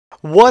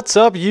What's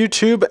up,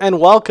 YouTube, and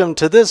welcome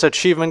to this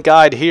achievement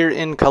guide here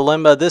in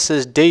Kalimba. This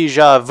is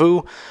Deja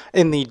Vu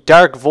in the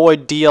Dark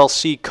Void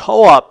DLC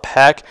co-op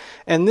pack,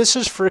 and this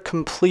is for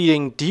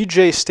completing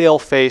DJ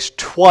Staleface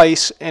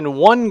twice in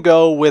one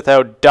go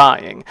without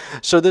dying.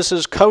 So this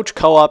is coach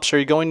co-op, so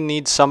you're going to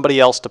need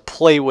somebody else to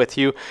play with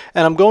you,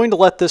 and I'm going to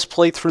let this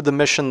play through the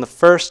mission the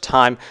first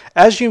time.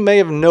 As you may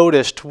have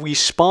noticed, we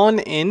spawn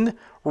in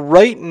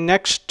right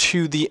next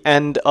to the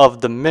end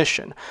of the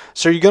mission.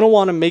 So you're going to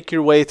want to make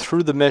your way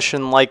through the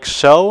mission like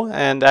so,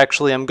 and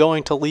actually I'm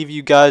going to leave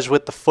you guys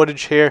with the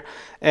footage here,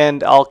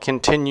 and I'll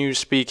continue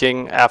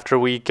speaking after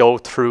we go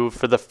through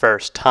for the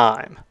first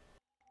time.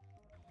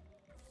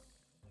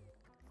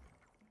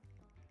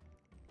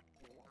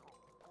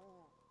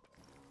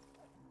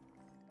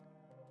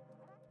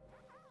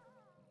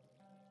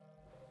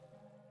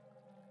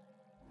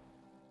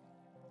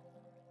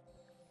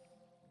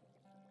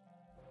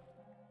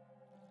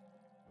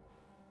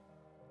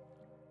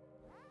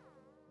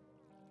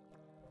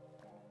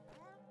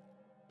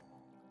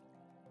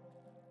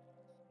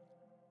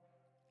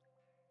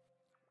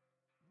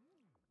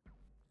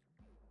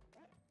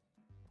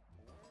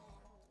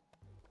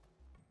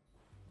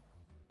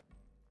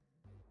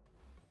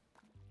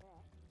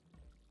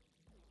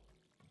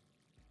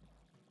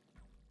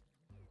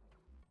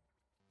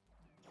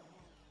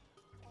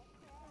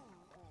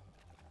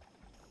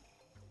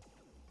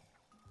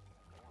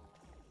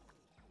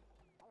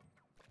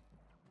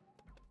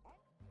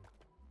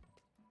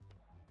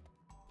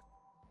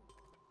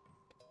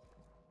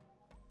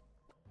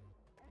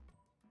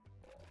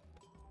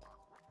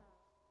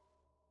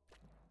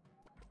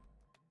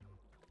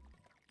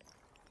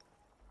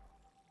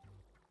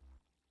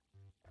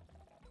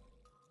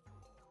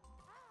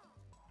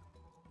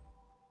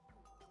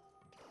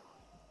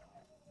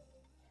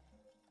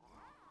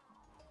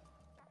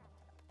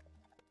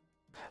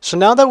 So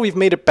now that we've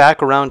made it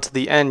back around to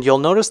the end, you'll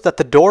notice that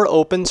the door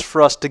opens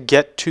for us to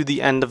get to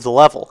the end of the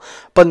level.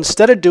 But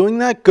instead of doing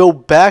that, go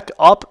back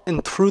up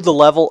and through the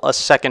level a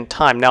second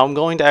time. Now I'm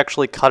going to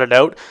actually cut it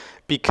out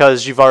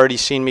because you've already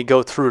seen me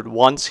go through it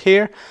once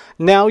here.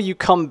 Now you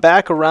come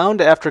back around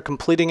after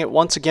completing it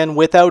once again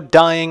without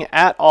dying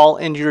at all,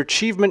 and your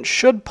achievement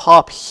should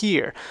pop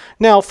here.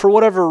 Now, for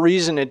whatever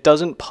reason it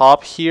doesn't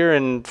pop here,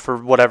 and for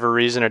whatever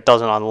reason it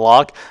doesn't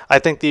unlock, I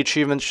think the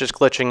achievement's just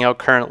glitching out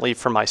currently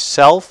for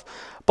myself.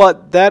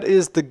 But that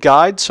is the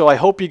guide, so I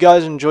hope you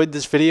guys enjoyed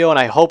this video, and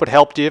I hope it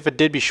helped you. If it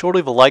did, be sure to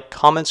leave a like,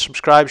 comment,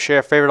 subscribe,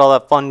 share, favorite, all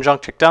that fun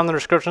junk. Check down in the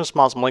description,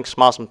 some awesome links,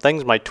 some awesome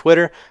things, my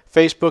Twitter,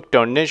 Facebook,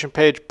 donation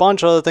page,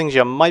 bunch of other things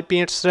you might be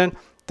interested in.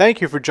 Thank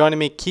you for joining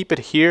me. Keep it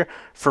here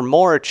for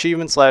more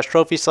achievements /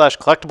 trophy /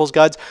 collectibles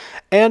guides,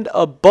 and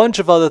a bunch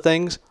of other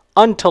things.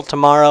 Until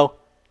tomorrow,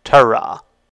 ta-ra.